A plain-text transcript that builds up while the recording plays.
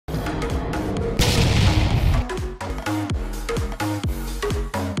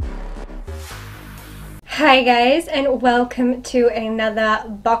Hi guys, and welcome to another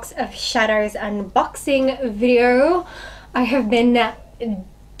Box of Shadows unboxing video. I have been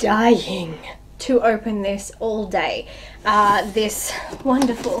dying to open this all day. This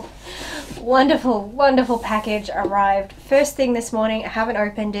wonderful package arrived first thing this morning. I haven't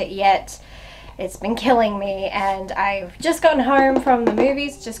opened it yet. It's been killing me, and I've just gotten home from the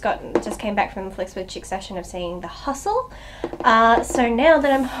movies, just came back from the Flicks with Chick session of seeing The Hustle. So now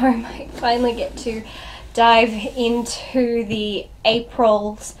that I'm home, I finally get to dive into the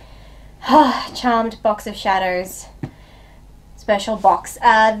April's Charmed Box of Shadows special box.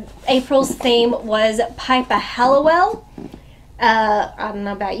 April's theme was Piper Halliwell. I don't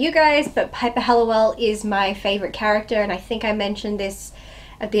know about you guys, but Piper Halliwell is my favorite character, and I think I mentioned this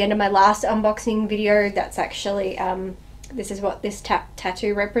at the end of my last unboxing video. That's actually, this is what this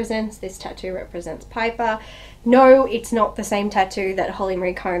tattoo represents. This tattoo represents Piper. No, it's not the same tattoo that Holly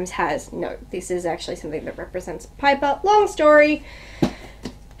Marie Combs has. No, this is actually something that represents Piper. Long story,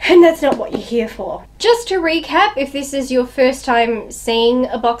 and that's not what you're here for. Just to recap, if this is your first time seeing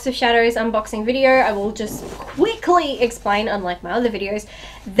a Box of Shadows unboxing video, I will just quickly explain, unlike my other videos,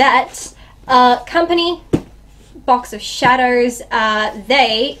 that company, Box of Shadows,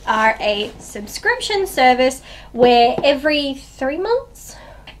 they are a subscription service where every 3 months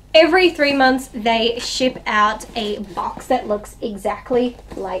they ship out a box that looks exactly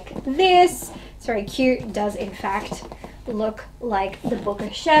like this. It's very cute. It does in fact look like the Book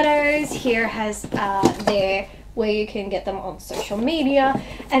of Shadows. Here has their where you can get them on social media,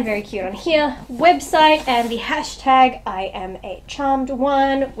 and very cute on here, website, and the hashtag I am a charmed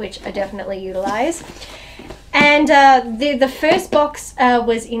one, which I definitely utilize. And the first box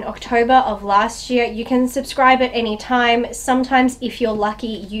was in October of last year. You can subscribe at any time. Sometimes, if you're lucky,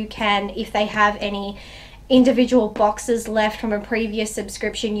 you can, if they have any individual boxes left from a previous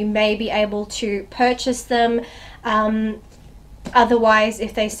subscription, you may be able to purchase them. Otherwise,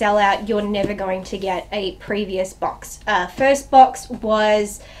 if they sell out, you're never going to get a previous box. First box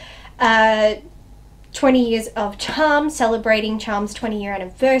was 20 years of Charm, celebrating Charm's 20-year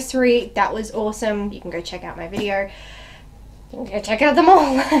anniversary. That was awesome. You can go check out my video. You can go check out them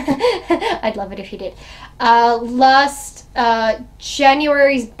all. I'd love it if you did. Last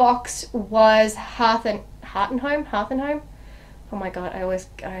January's box was Hearth and Home. Oh my god,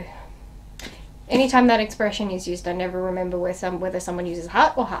 anytime that expression is used, I never remember whether someone uses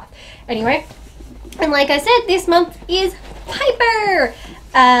heart or hearth. Anyway, and like I said, this month is Piper.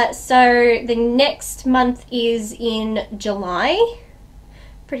 So the next month is in July.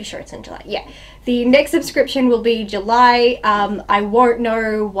 Pretty sure it's in July. Yeah, the next subscription will be July. I won't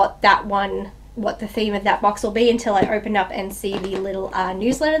know what the theme of that box will be until I open up and see the little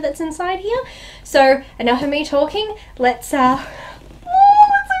newsletter that's inside here. So enough of me talking. Let's open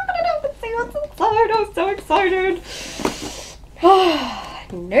it up and see what's inside. I'm so excited.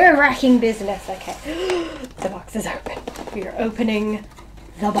 Nerve-wracking business. Okay, the box is open. We are opening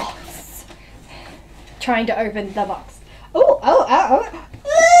the box. Trying to open the box. Oh,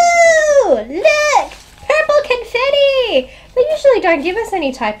 look! Purple confetti! They usually don't give us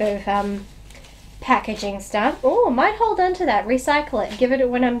any type of packaging stuff. Oh, might hold on to that. Recycle it. Give it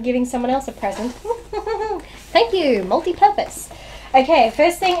when I'm giving someone else a present. Thank you. Multi-purpose. Okay,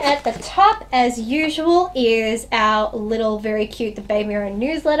 first thing at the top, as usual, is our little very cute The Baby Mirror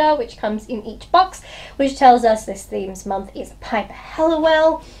newsletter, which comes in each box, which tells us this themes month is Piper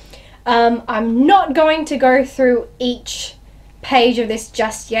Halliwell. I'm not going to go through each page of this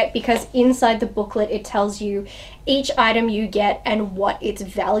just yet, because inside the booklet it tells you each item you get and what its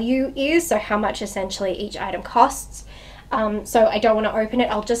value is, so how much essentially each item costs. So I don't want to open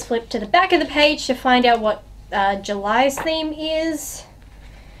it. I'll just flip to the back of the page to find out what July's theme is.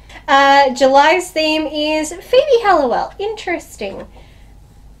 July's theme is Phoebe Halliwell. Interesting.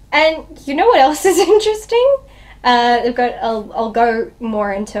 And you know what else is interesting? I'll go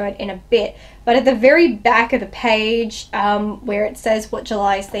more into it in a bit, but at the very back of the page, where it says what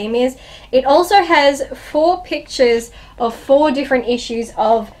July's theme is, it also has 4 pictures of 4 different issues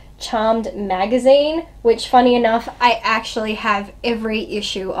of Charmed magazine, which, funny enough, I actually have every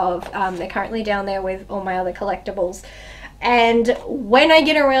issue of. They're currently down there with all my other collectibles, and when I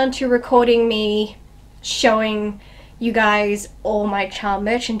get around to recording me showing you guys all my Charm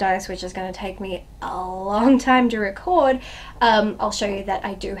merchandise, which is going to take me a long time to record, I'll show you that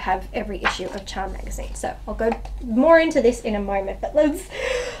I do have every issue of Charm magazine. So I'll go more into this in a moment, but let's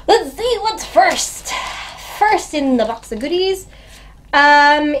see what's first. First in the box of goodies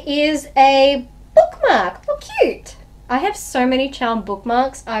is a bookmark. Oh, cute. I have so many Charm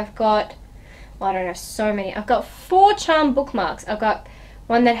bookmarks. I've got, well, I don't know, so many. I've got 4 Charm bookmarks. I've got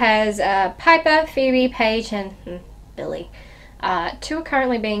One that has Piper, Phoebe, Paige, and Billy. 2 are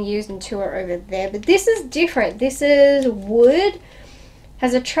currently being used and 2 are over there. But this is different. This is wood.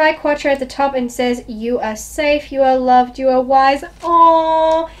 Has a tri-quattro at the top and says, "You are safe, you are loved, you are wise."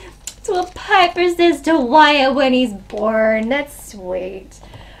 Aww. That's what Piper says to Wyatt when he's born. That's sweet.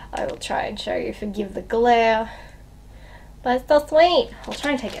 I will try and show you. Forgive the glare. But it's still sweet. I'll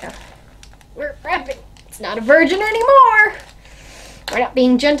try and take it out. We're wrapping. It's not a virgin anymore. We're not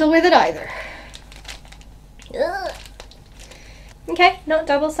being gentle with it either. Ugh. Okay, not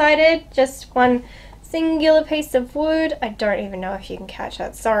double-sided, just one singular piece of wood. I don't even know if you can catch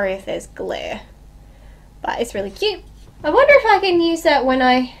that. Sorry if there's glare. But it's really cute. I wonder if I can use that when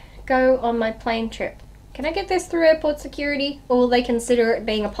I go on my plane trip. Can I get this through airport security, or will they consider it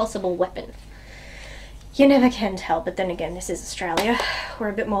being a possible weapon? You never can tell, but then again, this is Australia. We're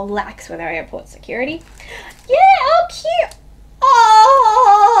a bit more lax with our airport security. Yeah, oh cute!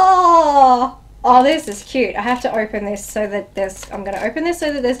 Oh! Oh, this is cute. I have to open this so that I'm going to open this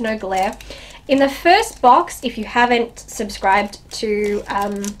so that there's no glare. In the first box, if you haven't subscribed to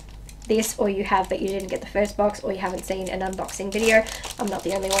this, or you have but you didn't get the first box, or you haven't seen an unboxing video, I'm not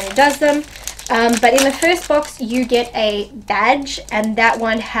the only one who does them. But in the first box, you get a badge, and that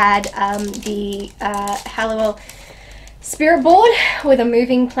one had the Halliwell spirit board with a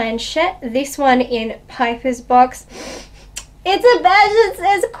moving planchette. This one in Piper's box, it's a badge that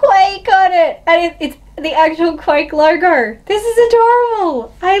says Quake on it, and it's the actual Quake logo. This is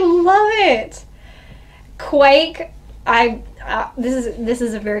adorable. I love it. Quake, this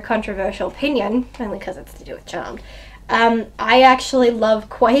is a very controversial opinion, only because it's to do with Charmed. I actually love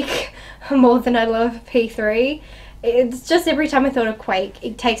Quake more than I love P3. It's just every time I thought of Quake,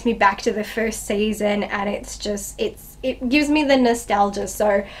 it takes me back to the first season, and it's just, it gives me the nostalgia.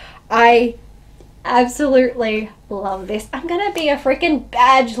 So I absolutely love this. I'm gonna be a freaking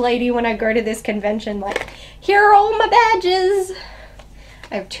badge lady when I go to this convention. Like, here are all my badges.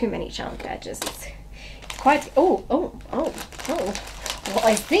 I have too many Charmed badges. It's quite, oh,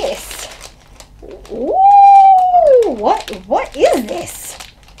 what is this? Ooh, what is this?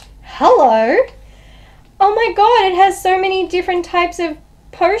 Hello. Oh my god, it has so many different types of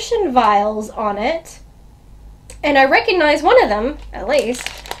potion vials on it. And I recognize one of them, at least.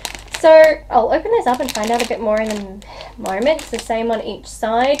 So I'll open this up and find out a bit more in a moment. It's the same on each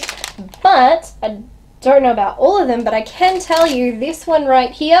side, but I don't know about all of them, but I can tell you this one right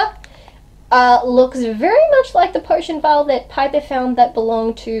here looks very much like the potion vial that Piper found that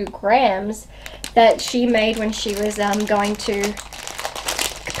belonged to Graham's, that she made when she was going to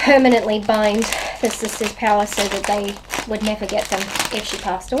permanently bind the sisters' power so that they would never get them if she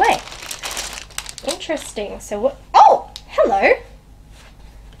passed away. Interesting. So what? Oh, hello.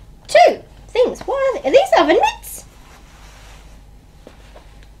 2 things. What are they? Are these oven mitts?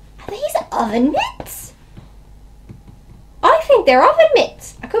 Are these oven mitts? I think they're oven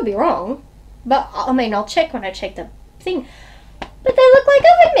mitts. I could be wrong, but I mean, I'll check when I check the thing. But they look like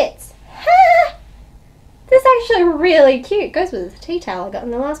oven mitts. Ha! This is actually really cute. Goes with the tea towel I got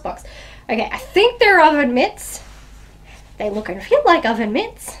in the last box. Okay, I think they're oven mitts. They look and feel like oven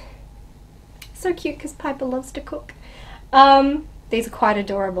mitts. So cute because Piper loves to cook. These are quite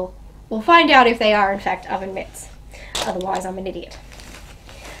adorable. We'll find out if they are in fact oven mitts. Otherwise, I'm an idiot.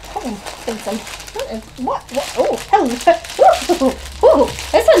 Oh, and some. What? Oh, hello. Ooh,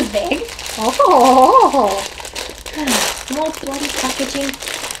 this one's big. Oh, more bloody packaging.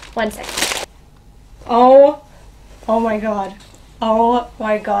 1 second. Oh my god. Oh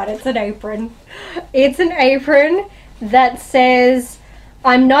my god, it's an apron. It's an apron that says,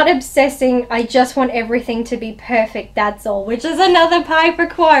 "I'm not obsessing, I just want everything to be perfect, that's all," which is another Piper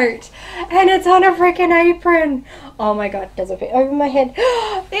quote. And it's on a freaking apron. Oh my god, does it fit over my head?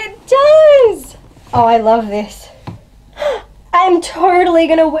 It does! Oh, I love this. I'm totally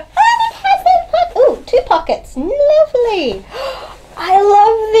gonna wear. Oh, it has that ooh, 2 pockets. Lovely. I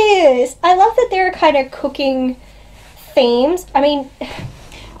love this. I love that there are kind of cooking themes. I mean,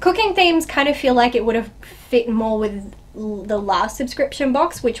 cooking themes kind of feel like it would have fit more with the last subscription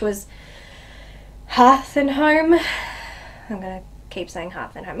box, which was Hearth and Home. I'm gonna keep saying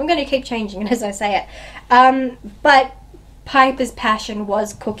Hearth and Home. I'm gonna keep changing it as I say it. But Piper's passion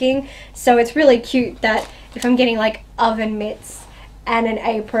was cooking, so it's really cute that if I'm getting like oven mitts and an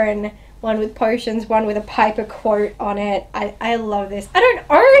apron, one with potions, one with a Piper quote on it. I love this. I don't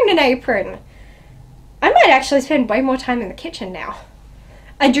own an apron. I might actually spend way more time in the kitchen now.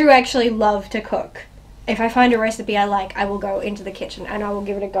 I do actually love to cook. If I find a recipe I like, I will go into the kitchen and I will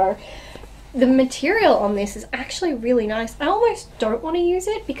give it a go. The material on this is actually really nice. I almost don't want to use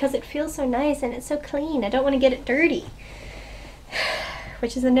it because it feels so nice and it's so clean. I don't want to get it dirty.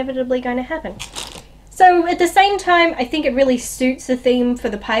 which is inevitably going to happen. So at the same time, I think it really suits the theme for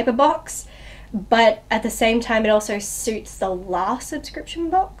the Piper box, but at the same time, it also suits the last subscription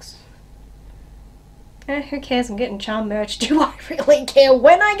box. Who cares? I'm getting charm merch. Do I really care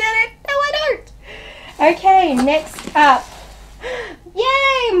when I get it? No, I don't. Okay, next up.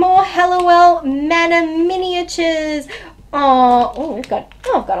 Yay! More Halliwell Manor miniatures. Oh, I've got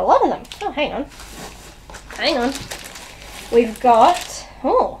a lot of them. Oh, hang on. We've got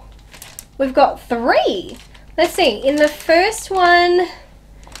 3. Let's see. In the first one,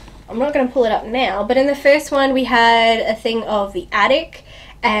 I'm not going to pull it up now, but in the first one we had a thing of the attic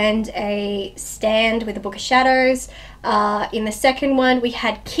and a stand with a Book of Shadows. In the second one we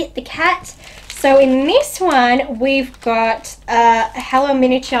had Kit the cat. So in this one we've got a Halliwell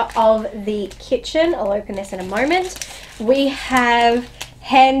miniature of the kitchen. I'll open this in a moment. We have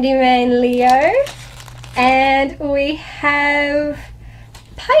Handyman Leo, and we have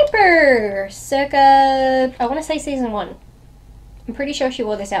Piper, circa, I want to say season 1. I'm pretty sure she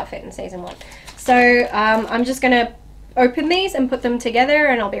wore this outfit in season 1. So I'm just going to open these and put them together,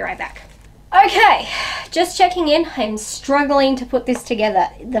 and I'll be right back. Okay, just checking in. I'm struggling to put this together.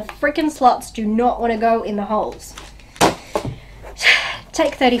 The freaking slots do not want to go in the holes.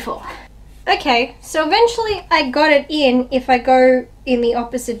 Take 34. Okay, so eventually I got it in if I go in the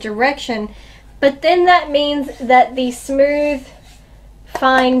opposite direction, but then that means that the smooth,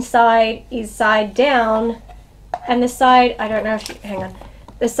 fine side is side down, and the side, I don't know if you, hang on,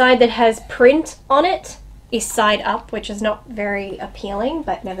 the side that has print on it is side up, which is not very appealing,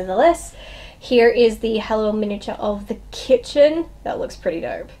 but nevertheless, here is the Halliwell miniature of the kitchen. That looks pretty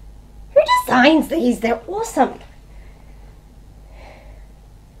dope. Who designs these? They're awesome.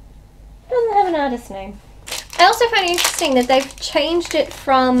 Doesn't have an artist name. I also find it interesting that they've changed it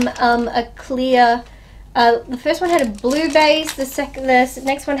from a clear, the first one had a blue base, the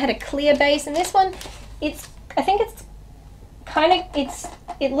next one had a clear base, and this one, I think it's kind of,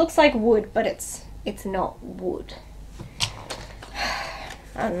 it looks like wood, but it's not wood.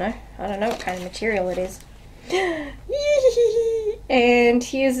 I don't know what kind of material it is. And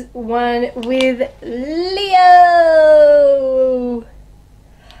here's one with Leo.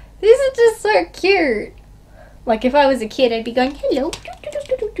 These are just so cute. Like if I was a kid, I'd be going, hello.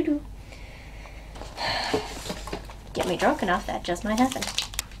 Get me drunk enough, that just might happen.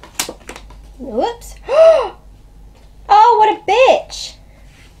 Whoops. Oh, what a bitch.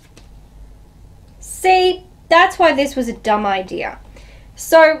 See, that's why this was a dumb idea.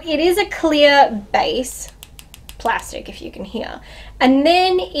 So it is a clear base, plastic if you can hear, and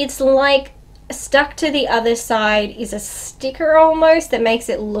then it's like stuck to the other side is a sticker almost that makes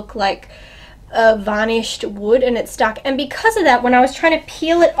it look like a varnished wood, and it's stuck. And because of that, when I was trying to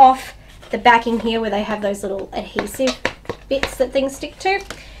peel it off the backing here where they have those little adhesive bits that things stick to,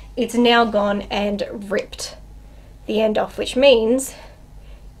 it's now gone and ripped the end off, which means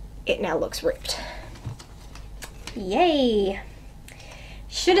it now looks ripped. Yay!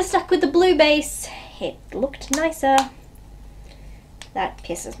 Should have stuck with the blue base. It looked nicer. That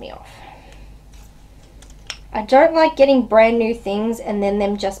pisses me off. I don't like getting brand new things and then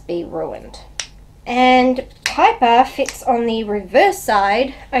them just be ruined. And Piper fits on the reverse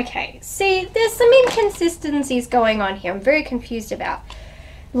side. Okay, see, there's some inconsistencies going on here. I'm very confused about.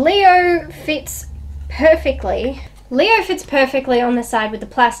 Leo fits perfectly. Leo fits perfectly on the side with the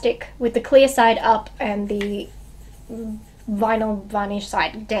plastic, with the clear side up and the vinyl varnish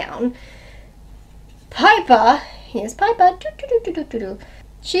side down. Piper, here's Piper.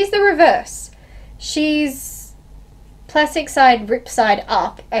 She's the reverse. She's plastic side, rip side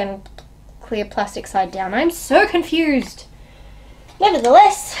up, and clear plastic side down. I'm so confused.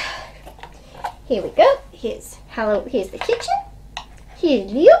 Nevertheless, here we go. Here's the kitchen.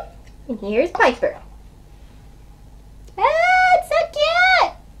 Here's Leo, and here's Piper. Ah, it's so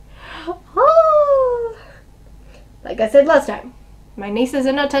cute! Oh. Like I said last time, my nieces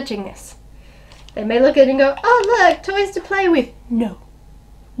are not touching this. They may look at it and go, oh look, toys to play with. No.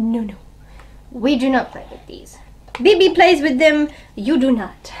 No, no. We do not play with these. Bibi plays with them, you do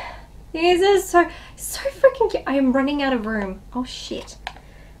not. These are so freaking cute. I am running out of room. Oh shit.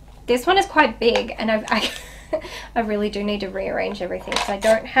 This one is quite big, and I really do need to rearrange everything because I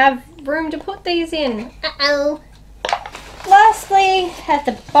don't have room to put these in. Uh-oh. Lastly, at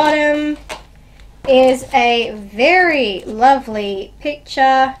the bottom is a very lovely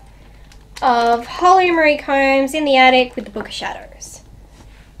picture of Holly Marie Combs in the attic with the Book of Shadows.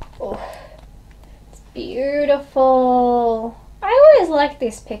 Oh, it's beautiful. I always like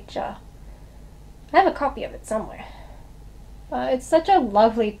this picture. I have a copy of it somewhere. It's such a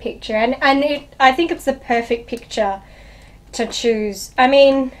lovely picture, and I think it's the perfect picture to choose. I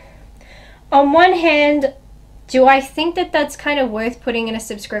mean, on one hand, do I think that that's kind of worth putting in a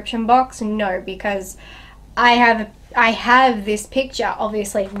subscription box? No, because I have this picture,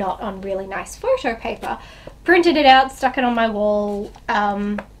 obviously not on really nice photo paper, printed it out, stuck it on my wall,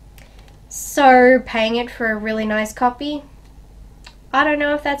 so paying it for a really nice copy, I don't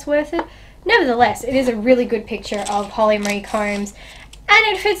know if that's worth it. Nevertheless, it is a really good picture of Holly Marie Combs,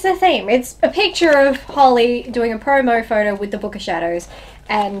 and it fits the theme. It's a picture of Holly doing a promo photo with the Book of Shadows,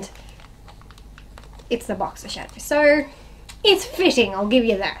 and it's the Box of Shadows. So it's fitting, I'll give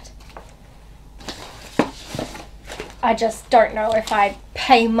you that. I just don't know if I'd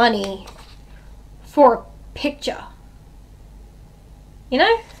pay money for a picture. You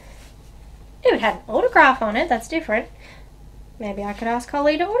know? If it had an autograph on it, that's different. Maybe I could ask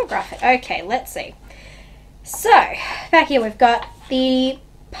Holly to autograph it. Okay, let's see. So, back here we've got the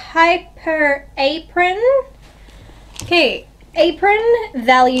Piper apron. Okay, apron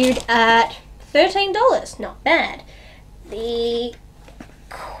valued at $13. Not bad. The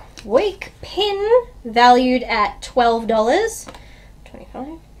Quake pin valued at $12.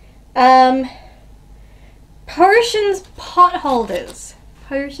 25. Potions pot holders.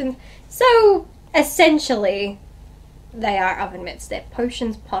 Potions. So essentially, they are oven mitts. They're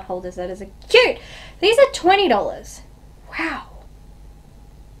potions pot holders. That is cute. These are $20. Wow.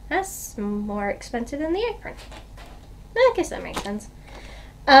 That's more expensive than the apron. I guess that makes sense.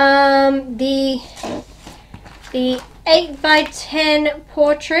 The 8x10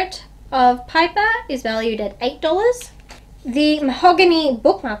 portrait of Piper is valued at $8. The mahogany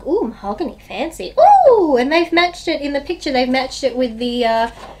bookmark. Ooh, mahogany, fancy. Ooh, and they've matched it in the picture. They've matched it with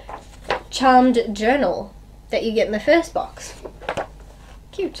the charmed journal that you get in the first box.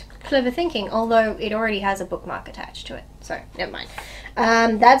 Cute. Clever thinking, although it already has a bookmark attached to it, so never mind.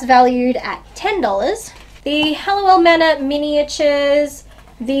 That's valued at $10. The Halliwell Manor miniatures,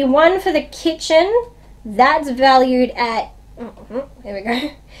 the one for the kitchen, that's valued at, there we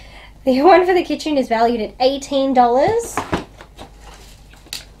go. The one for the kitchen is valued at $18.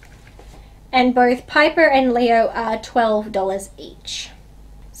 And both Piper and Leo are $12 each.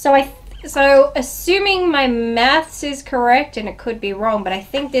 So assuming my maths is correct, and it could be wrong, but I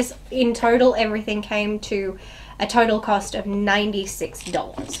think this, in total, everything came to a total cost of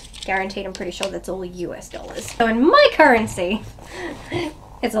 $96. Guaranteed, I'm pretty sure that's all US dollars. So in my currency,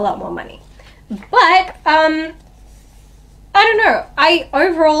 it's a lot more money. But, I don't know.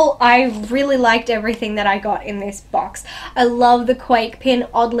 Overall, I really liked everything that I got in this box. I love the Quake pin.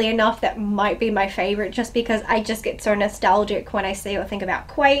 Oddly enough, that might be my favorite just because I just get so nostalgic when I see or think about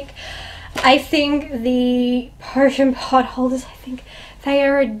Quake. I think the potion pot holders, I think they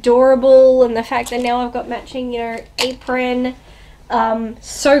are adorable, and the fact that now I've got matching, you know, apron,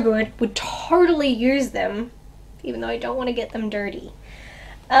 so good. Would totally use them, even though I don't want to get them dirty.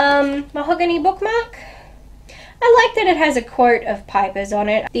 Mahogany bookmark. I like that it has a quote of Piper's on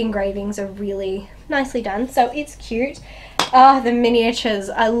it. The engravings are really nicely done, so it's cute. The miniatures.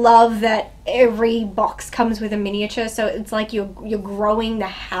 I love that every box comes with a miniature, so it's like you're growing the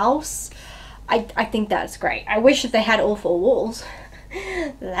house. I think that's great. I wish that they had all 4 walls.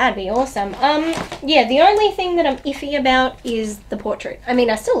 That'd be awesome. Yeah, the only thing that I'm iffy about is the portrait. I mean,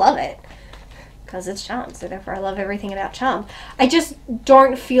 I still love it because it's Charmed, so therefore I love everything about Charmed. I just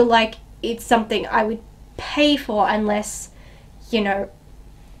don't feel like it's something I would pay for unless, you know,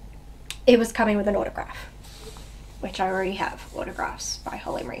 it was coming with an autograph, which I already have autographs by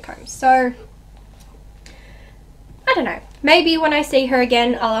Holly Marie Combs. So I don't know, maybe when I see her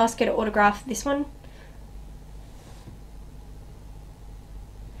again I'll ask her to autograph this one.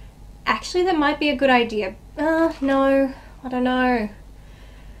 Actually, that might be a good idea. No, I don't know.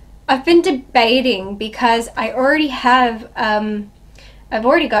 I've been debating because I already have I've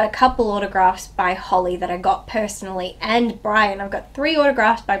already got a couple autographs by Holly that I got personally, and Brian. I've got 3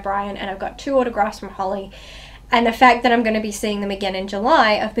 autographs by Brian, and I've got 2 autographs from Holly. And the fact that I'm going to be seeing them again in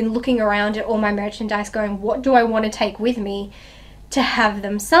July, I've been looking around at all my merchandise going, what do I want to take with me to have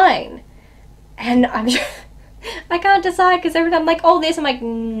them sign? And I can't decide because every time I'm like, oh, this, I'm like,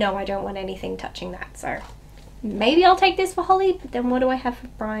 no, I don't want anything touching that. So maybe I'll take this for Holly, but then what do I have for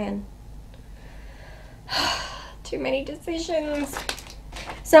Brian? Too many decisions.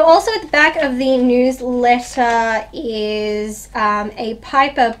 So also at the back of the newsletter is a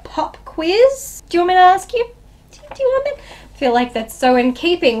Piper pop quiz. Do you want me to ask you? Do you want me? I feel like that's so in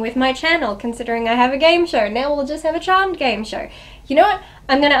keeping with my channel, considering I have a game show. Now we'll just have a Charmed game show. You know what?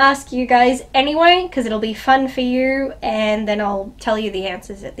 I'm going to ask you guys anyway, because it'll be fun for you, and then I'll tell you the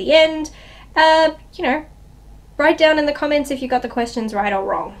answers at the end. You know, write down in the comments if you got the questions right or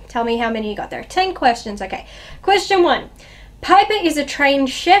wrong. Tell me how many you got there. 10 questions. Okay. Question 1. Piper is a trained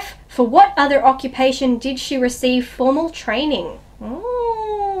chef. For what other occupation did she receive formal training?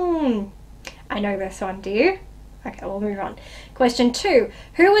 I know this one, do you? Okay, we'll move on. Question 2.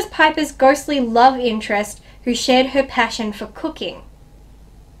 Who was Piper's ghostly love interest who shared her passion for cooking?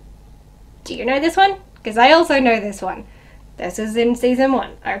 Do you know this one? Because I also know this one. This is in season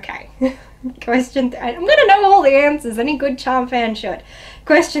 1. Okay. Question 3. I'm going to know all the answers. Any good Charm fan should.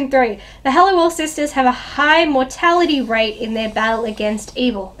 Question 3. The Halliwell sisters have a high mortality rate in their battle against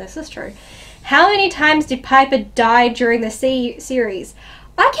evil. This is true. How many times did Piper die during the series?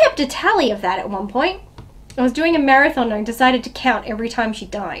 I kept a tally of that at one point. I was doing a marathon and I decided to count every time she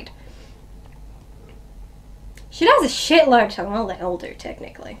died. She does a shitload of, well, they all do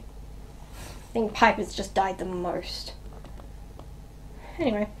technically. I think Piper's just died the most.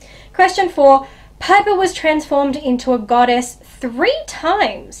 Anyway, question 4. Piper was transformed into a goddess 3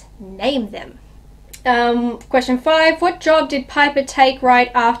 times. Name them. Question 5. What job did Piper take right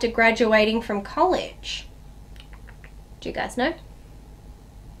after graduating from college? Do you guys know?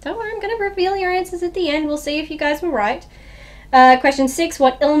 Don't worry, I'm going to reveal your answers at the end. We'll see if you guys were right. Question 6.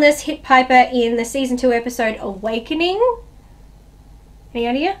 What illness hit Piper in the season 2 episode Awakening? Any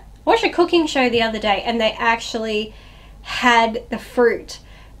idea? I watched a cooking show the other day and they actually had the fruit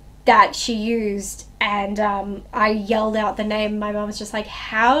that she used, and I yelled out the name. My mum was just like,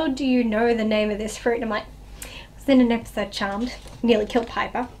 how do you know the name of this fruit? And I'm like, I was in an episode Charmed. Nearly killed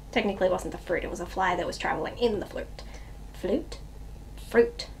Piper. Technically it wasn't the fruit, it was a fly that was travelling in the fruit.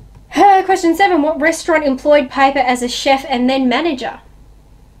 Question 7. What restaurant employed Piper as a chef and then manager?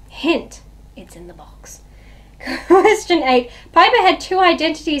 Hint, it's in the box. Question 8. Piper had 2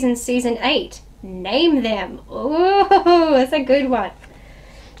 identities in season 8. Name them. Ooh, that's a good one.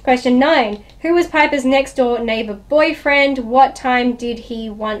 Question 9. Who was Piper's next door neighbor boyfriend? What team did he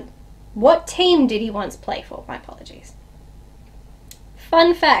once play for? My apologies.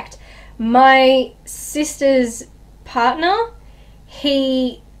 Fun fact. My sister's partner,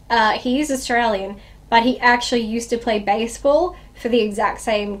 he is Australian, but he actually used to play baseball for the exact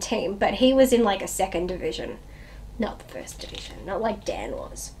same team, but he was in like a 2nd division, not the 1st division, not like Dan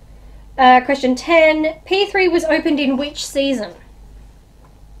was. Question 10. P3 was opened in which season?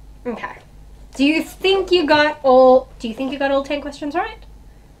 Okay. Do you think you got all 10 questions right?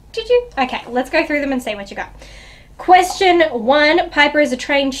 Did you? Okay, let's go through them and see what you got. Question 1. Piper is a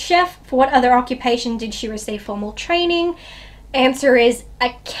trained chef. For what other occupation did she receive formal training? Answer is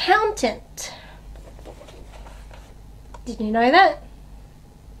accountant. Did you know that?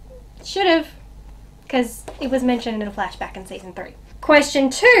 Should have, because it was mentioned in a flashback in season 3. Question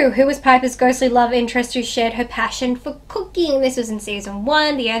 2. Who was Piper's ghostly love interest who shared her passion for cooking? This was in season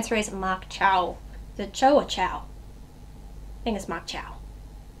 1. The answer is Mark Chow. Is it Cho or Chow? I think it's Mark Chow.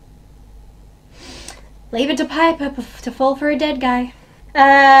 Leave it to Piper to fall for a dead guy.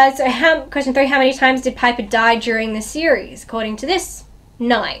 Question 3. How many times did Piper die during the series? According to this,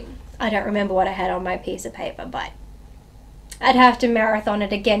 9. I don't remember what I had on my piece of paper, but I'd have to marathon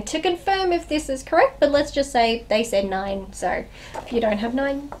it again to confirm if this is correct, but let's just say they said 9, so if you don't have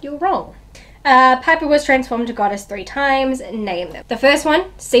 9, you're wrong. Piper was transformed to goddess 3 times. Name them. The first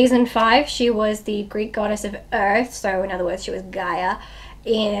one, season 5, she was the Greek goddess of Earth, so in other words, she was Gaia.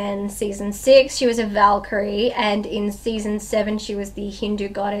 In season 6, she was a Valkyrie, and in season 7, she was the Hindu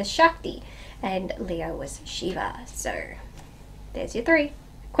goddess Shakti, and Leo was Shiva, so there's your 3.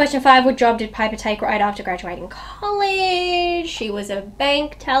 Question 5. What job did Piper take right after graduating college? She was a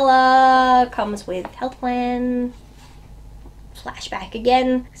bank teller. Comes with health plan. Flashback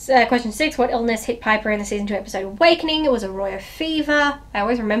again. So, question 6. What illness hit Piper in the season 2 episode Awakening? It was a royal fever. I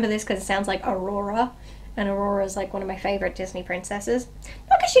always remember this because it sounds like Aurora. And Aurora is like one of my favorite Disney princesses.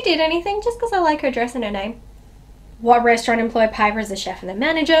 Not because she did anything, just because I like her dress and her name. What restaurant employed Piper as the chef and the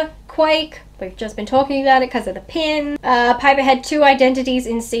manager? Quake. We've just been talking about it because of the pin. Piper had 2 identities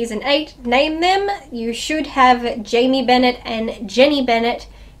in season 8. Name them. You should have Jamie Bennett and Jenny Bennett.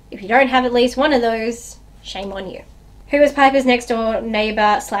 If you don't have at least one of those, shame on you. Who was Piper's next door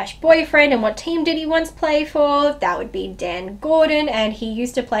neighbor / boyfriend, and what team did he once play for? That would be Dan Gordon, and he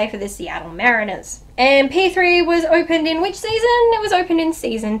used to play for the Seattle Mariners. And P3 was opened in which season? It was opened in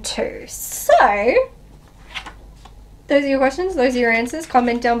season 2. So, those are your questions, those are your answers.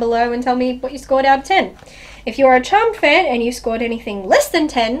 Comment down below and tell me what you scored out of 10. If you're a Charmed fan and you scored anything less than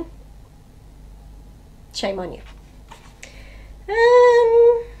 10, shame on you.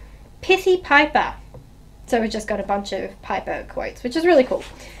 Pithy Piper. So we just got a bunch of Piper quotes, which is really cool.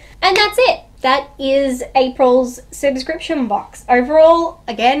 And that's it. That is April's subscription box. Overall,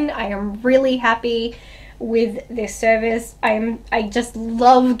 again, I am really happy with this service. I just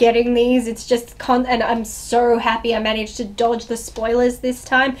love getting these. It's just and I'm so happy I managed to dodge the spoilers this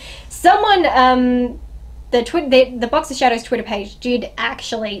time. Someone the Box of Shadows Twitter page did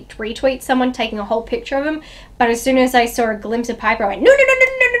actually retweet someone taking a whole picture of him, but as soon as I saw a glimpse of Piper, I went, no, no, no, no,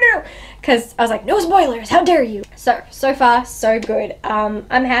 no, no, no, because I was like, no spoilers, how dare you. So far, so good. I'm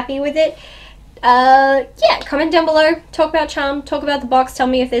happy with it. Yeah, comment down below, talk about Charmed, talk about the box, tell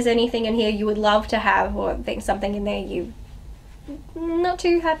me if there's anything in here you would love to have, or think something in there you not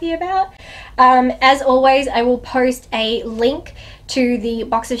too happy about. As always, I will post a link to the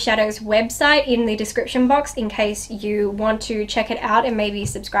Box of Shadows website in the description box in case you want to check it out and maybe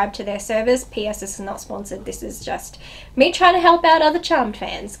subscribe to their service. PS, this is not sponsored, this is just me trying to help out other Charmed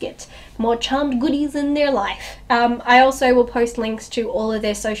fans get more Charmed goodies in their life. I also will post links to all of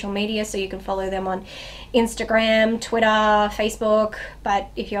their social media so you can follow them on Instagram, Twitter, Facebook, but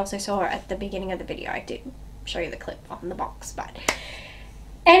if you also saw at the beginning of the video, I did show you the clip on the box. But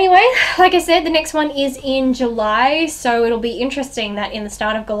anyway, like I said, the next one is in July, so it'll be interesting that in the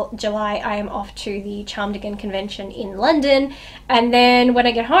start of July I am off to the Charmed Again convention in London, and then when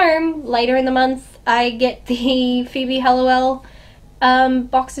I get home later in the month I get the Piper Halliwell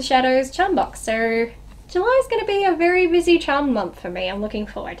Box of Shadows Charm box. So July is going to be a very busy Charmed month for me. I'm looking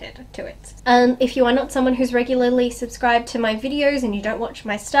forward to it. If you are not someone who's regularly subscribed to my videos and you don't watch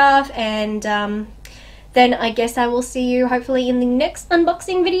my stuff, and then I guess I will see you hopefully in the next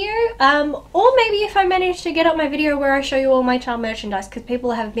unboxing video, or maybe if I manage to get up my video where I show you all my Charm merchandise, because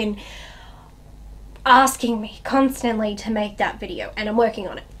people have been asking me constantly to make that video, and I'm working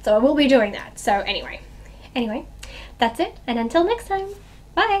on it, so I will be doing that. So anyway, that's it, and until next time,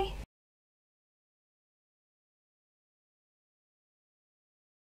 bye!